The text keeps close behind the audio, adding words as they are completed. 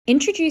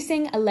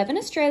Introducing 11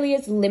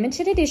 Australia's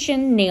limited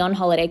edition Neon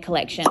Holiday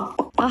Collection.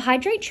 Our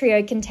Hydrate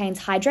Trio contains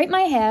Hydrate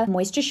My Hair,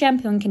 Moisture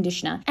Shampoo and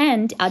Conditioner,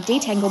 and our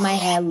Detangle My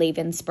Hair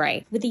Leave-In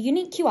Spray. With a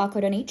unique QR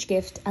code on each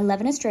gift,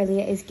 11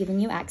 Australia is giving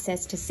you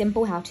access to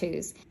simple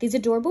how-tos. These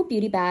adorable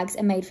beauty bags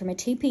are made from a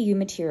TPU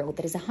material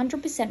that is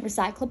 100%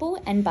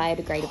 recyclable and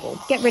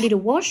biodegradable. Get ready to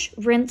wash,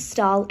 rinse,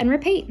 style, and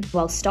repeat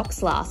while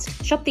stocks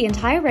last. Shop the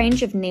entire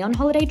range of Neon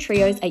Holiday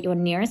Trios at your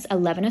nearest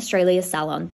 11 Australia salon.